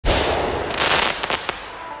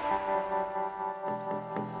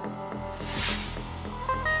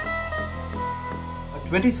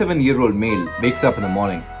27-year-old male wakes up in the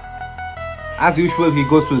morning. As usual, he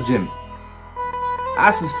goes to the gym.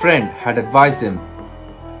 As his friend had advised him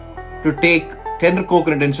to take tender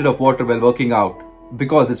coconut instead of water while working out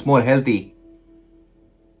because it's more healthy,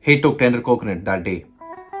 he took tender coconut that day.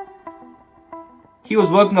 He was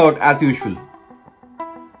working out as usual.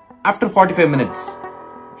 After 45 minutes,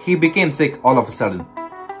 he became sick all of a sudden.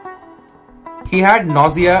 He had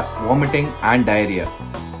nausea, vomiting and diarrhea.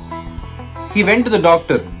 He went to the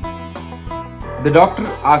doctor. The doctor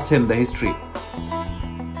asked him the history.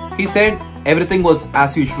 He said everything was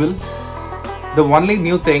as usual. The only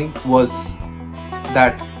new thing was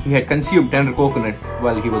that he had consumed tender coconut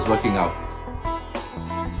while he was working out.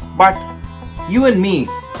 But you and me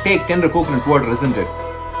take tender coconut water, isn't it?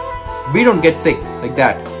 We don't get sick like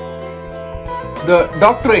that. The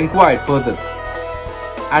doctor inquired further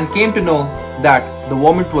and came to know that the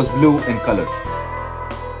vomit was blue in color.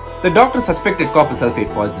 The doctor suspected copper sulphate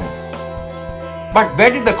poisoning. But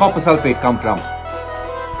where did the copper sulphate come from?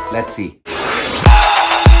 Let's see.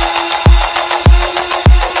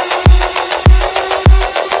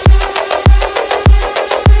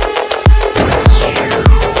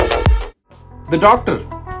 The doctor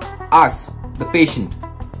asks the patient,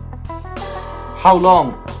 how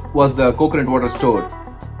long was the coconut water stored?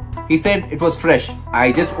 He said it was fresh.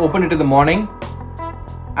 I just opened it in the morning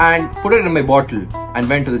and put it in my bottle and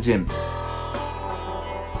went to the gym.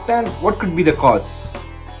 Then what could be the cause?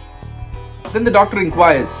 Then the doctor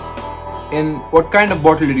inquires, in what kind of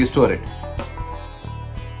bottle did you store it?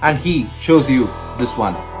 And he shows you this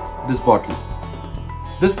one, this bottle.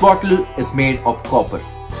 This bottle is made of copper.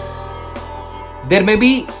 There may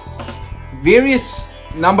be various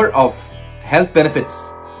number of health benefits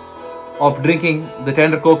of drinking the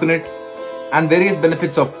tender coconut and various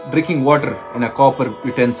benefits of drinking water in a copper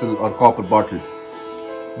utensil or copper bottle.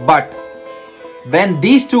 But when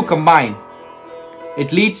these two combine,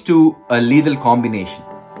 it leads to a lethal combination.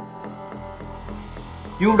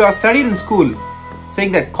 You would have studied in school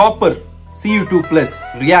saying that copper Cu2 plus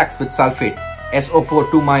reacts with sulphate SO4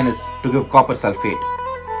 2- to give copper sulphate,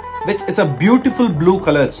 which is a beautiful blue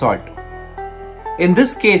colored salt. In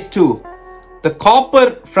this case too, the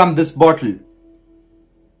copper from this bottle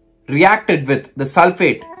reacted with the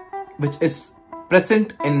sulphate which is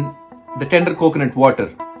present in the tender coconut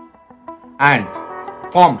water and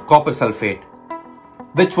formed copper sulphate,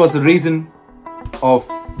 which was the reason of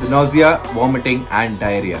the nausea, vomiting and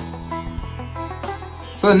diarrhea.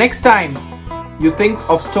 So the next time you think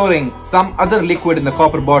of storing some other liquid in the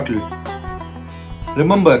copper bottle,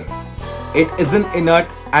 remember it isn't inert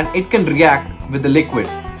and it can react with the liquid.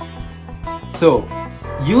 So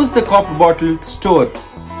use the copper bottle to store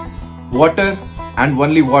water and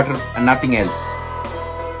only water and nothing else.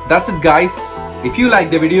 That's it guys. If you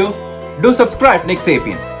like the video, do subscribe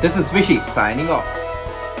Nixapian. This is Vishy signing off.